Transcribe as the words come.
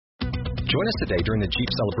Join us today during the Jeep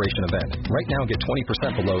Celebration event. Right now, get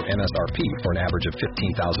 20% below MSRP for an average of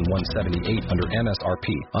 $15,178 under MSRP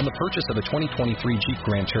on the purchase of a 2023 Jeep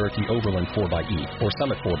Grand Cherokee Overland 4xE or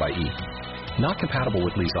Summit 4xE. Not compatible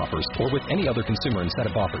with lease offers or with any other consumer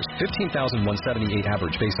incentive offers. $15,178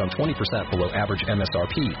 average based on 20% below average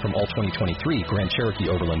MSRP from all 2023 Grand Cherokee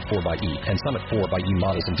Overland 4xE and Summit 4xE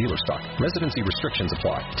models in dealer stock. Residency restrictions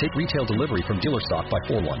apply. Take retail delivery from dealer stock by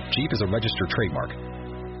 4/1. Jeep is a registered trademark.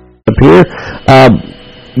 Up here,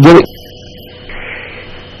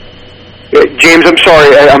 James, I'm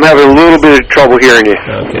sorry. I'm having a little bit of trouble hearing you.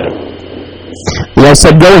 Okay. Yeah, I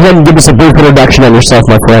said go ahead and give us a brief introduction on yourself,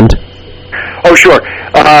 my friend. Oh, sure.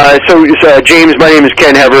 So, James, my name is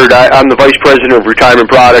Ken Hevert. I'm the Vice President of Retirement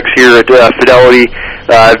Products here at Fidelity.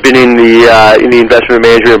 I've been in the investment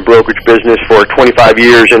management and brokerage business for 25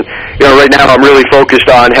 years, and right now I'm really focused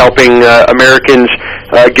on helping Americans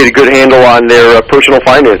get a good handle on their personal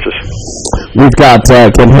finances. We've got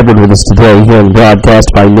Ken Hevert with us today here in Broadcast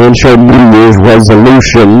Financial New Year's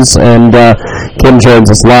Resolutions, and Ken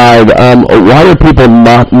joins us live. Why are people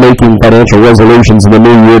not making financial resolutions in the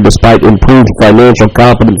new year despite improved financial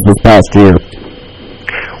confidence this past year?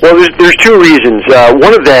 Well, there's two reasons.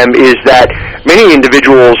 One of them is that many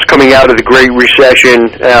individuals coming out of the Great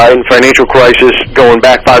Recession and financial crisis going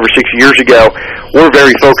back 5 or 6 years ago were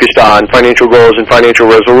very focused on financial goals and financial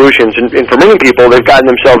resolutions. And for many people, they've gotten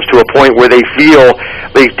themselves to a point where they feel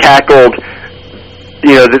they've tackled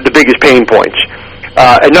the biggest pain points.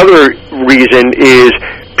 Another reason is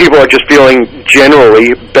people are just feeling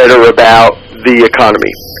generally better about the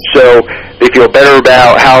economy. So they feel better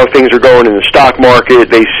about how things are going in the stock market.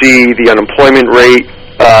 They see the unemployment rate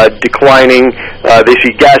declining. They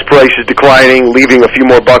see gas prices declining, leaving a few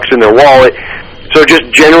more bucks in their wallet. So just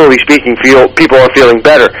generally speaking, people are feeling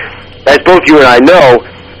better. As both you and I know,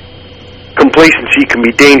 complacency can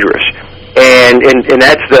be dangerous. And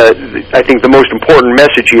that's I think the most important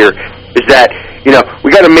message here is that,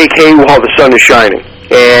 we got to make hay while the sun is shining.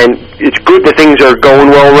 And it's good that things are going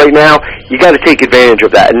well right now. You got to take advantage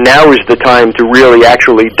of that. And now is the time to really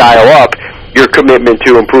actually dial up your commitment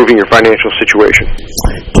to improving your financial situation.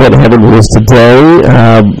 Ken Hevert with us today.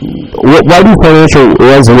 Why do financial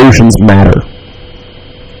resolutions matter?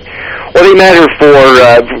 Well, they matter for,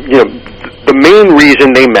 the main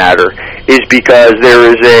reason they matter is because there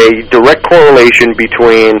is a direct correlation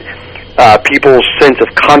between people's sense of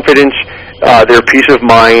confidence, their peace of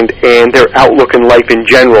mind, and their outlook in life in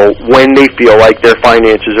general when they feel like their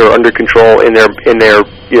finances are under control and they're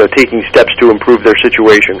taking steps to improve their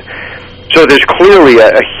situation. So there's clearly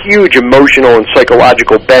a huge emotional and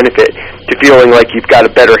psychological benefit to feeling like you've got a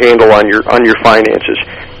better handle on your finances.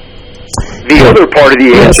 The other part of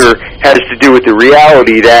the answer has to do with the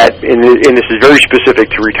reality that, and this is very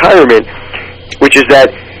specific to retirement, which is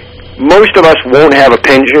that most of us won't have a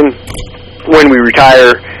pension when we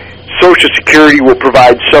retire. Social Security will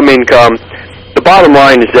provide some income. The bottom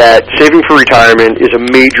line is that saving for retirement is a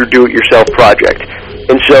major do-it-yourself project.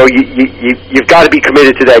 And so you've got to be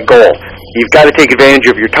committed to that goal. You've got to take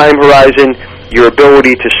advantage of your time horizon, your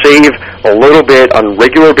ability to save a little bit on a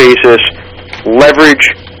regular basis,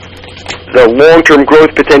 leverage the long-term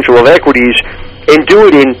growth potential of equities, and do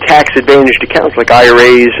it in tax-advantaged accounts like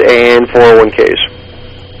IRAs and 401ks.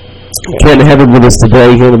 Ken Hevert with us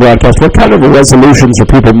today here in the broadcast. What kind of resolutions are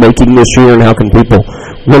people making this year, and how can people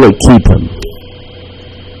really keep them?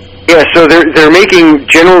 Yeah, so they're making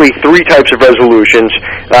generally 3 types of resolutions.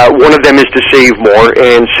 One of them is to save more,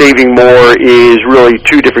 and saving more is really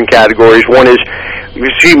 2 different categories. One is you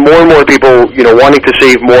see more and more people, wanting to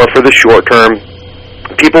save more for the short term.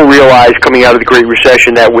 People realize coming out of the Great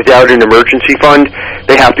Recession that without an emergency fund,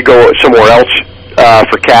 they have to go somewhere else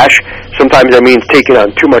for cash. Sometimes that means taking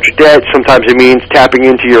on too much debt. Sometimes it means tapping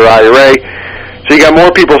into your IRA. So you got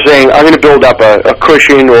more people saying, I'm going to build up a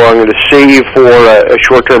cushion, or I'm going to save for a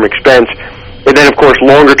short-term expense. And then, of course,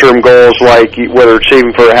 longer-term goals like whether it's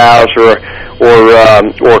saving for a house or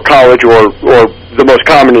college, or the most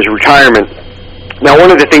common is retirement. Now,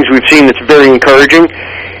 one of the things we've seen that's very encouraging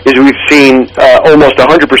is we've seen almost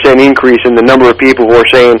 100% increase in the number of people who are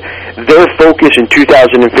saying their focus in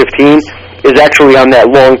 2015 is actually on that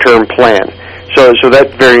long-term plan. So that's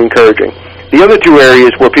very encouraging. The other 2 areas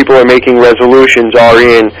where people are making resolutions are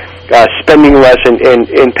in spending less and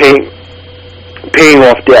paying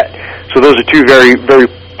off debt. So those are 2 very, very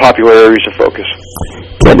popular areas of focus.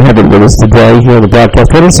 Ken Hevert with us today here on the broadcast.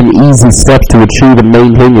 What are some easy steps to achieve and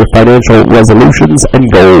maintain your financial resolutions and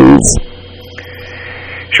goals?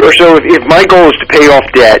 Sure. So if my goal is to pay off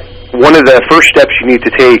debt, one of the first steps you need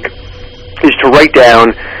to take is to write down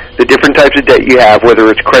the different types of debt you have, whether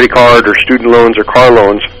it's credit card or student loans or car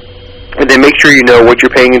loans, and then make sure you know what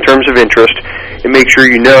you're paying in terms of interest, and make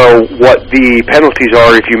sure you know what the penalties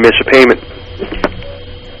are if you miss a payment.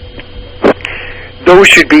 Those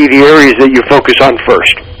should be the areas that you focus on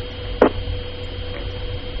first.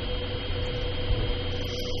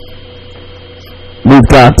 We've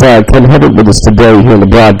got Ken Hevert with us today here in the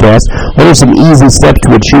broadcast. What are some easy steps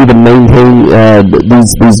to achieve and maintain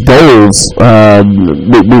these goals?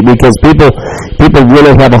 Because people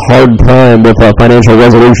really have a hard time with financial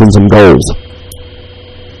resolutions and goals.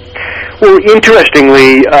 Well,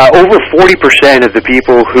 interestingly, over 40% of the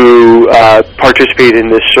people who participated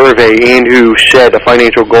in this survey and who set a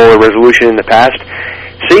financial goal or resolution in the past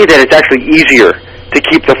say that it's actually easier to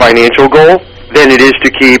keep the financial goal than it is to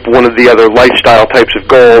keep one of the other lifestyle types of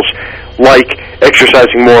goals, like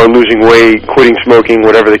exercising more, losing weight, quitting smoking,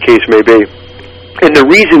 whatever the case may be. And the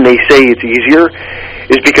reason they say it's easier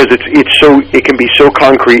is because it can be so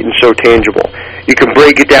concrete and so tangible. You can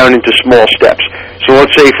break it down into small steps. So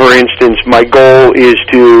let's say, for instance, my goal is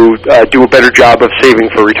to do a better job of saving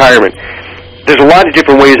for retirement. There's a lot of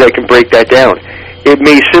different ways I can break that down. It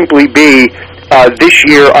may simply be, this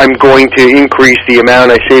year I'm going to increase the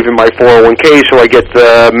amount I save in my 401k so I get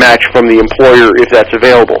the match from the employer if that's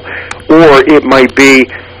available. Or it might be,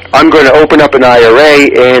 I'm going to open up an IRA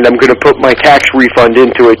and I'm going to put my tax refund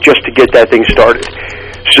into it just to get that thing started.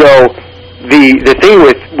 So the thing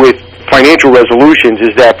with financial resolutions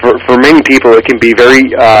is that for many people it can be very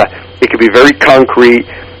concrete,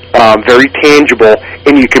 very tangible,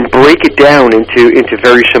 and you can break it down into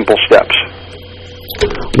very simple steps.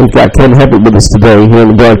 We've got Ken Hevert with us today here in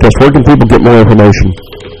the broadcast. Where can people get more information?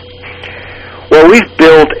 Well, we've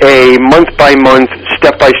built a month-by-month,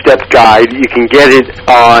 step-by-step guide. You can get it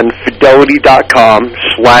on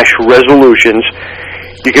fidelity.com/resolutions.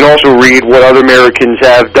 You can also read what other Americans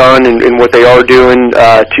have done and what they are doing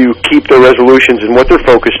to keep their resolutions and what they're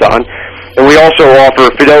focused on. And we also offer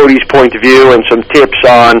Fidelity's point of view and some tips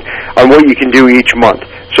on what you can do each month.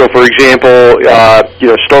 So, for example,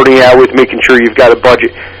 starting out with making sure you've got a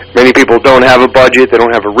budget. Many people don't have a budget. They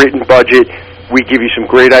don't have a written budget. We give you some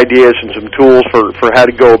great ideas and some tools for how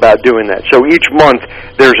to go about doing that. So each month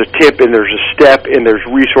there's a tip and there's a step and there's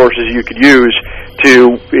resources you could use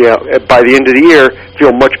to, by the end of the year,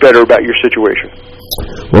 feel much better about your situation.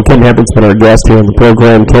 Well, Ken Hevert's been our guest here on the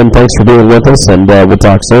program. Ken, thanks for being with us, and we'll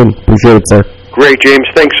talk soon. Appreciate it, sir. Great, James.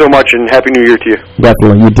 Thanks so much, and Happy New Year to you.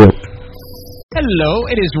 Definitely. You too. Hello,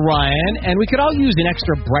 it is Ryan, and we could all use an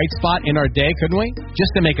extra bright spot in our day, couldn't we?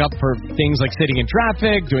 Just to make up for things like sitting in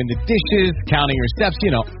traffic, doing the dishes, counting your steps,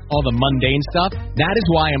 all the mundane stuff. That is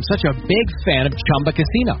why I'm such a big fan of Chumba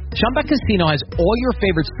Casino. Chumba Casino has all your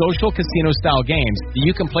favorite social casino-style games that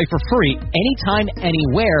you can play for free anytime,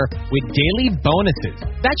 anywhere with daily bonuses.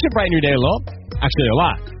 That should brighten your day a little. Actually, a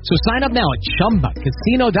lot. So sign up now at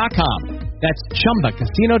ChumbaCasino.com. That's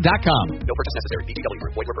ChumbaCasino.com. No purchase necessary. VGW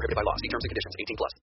Group. Void where prohibited by law. See terms and conditions. 18+.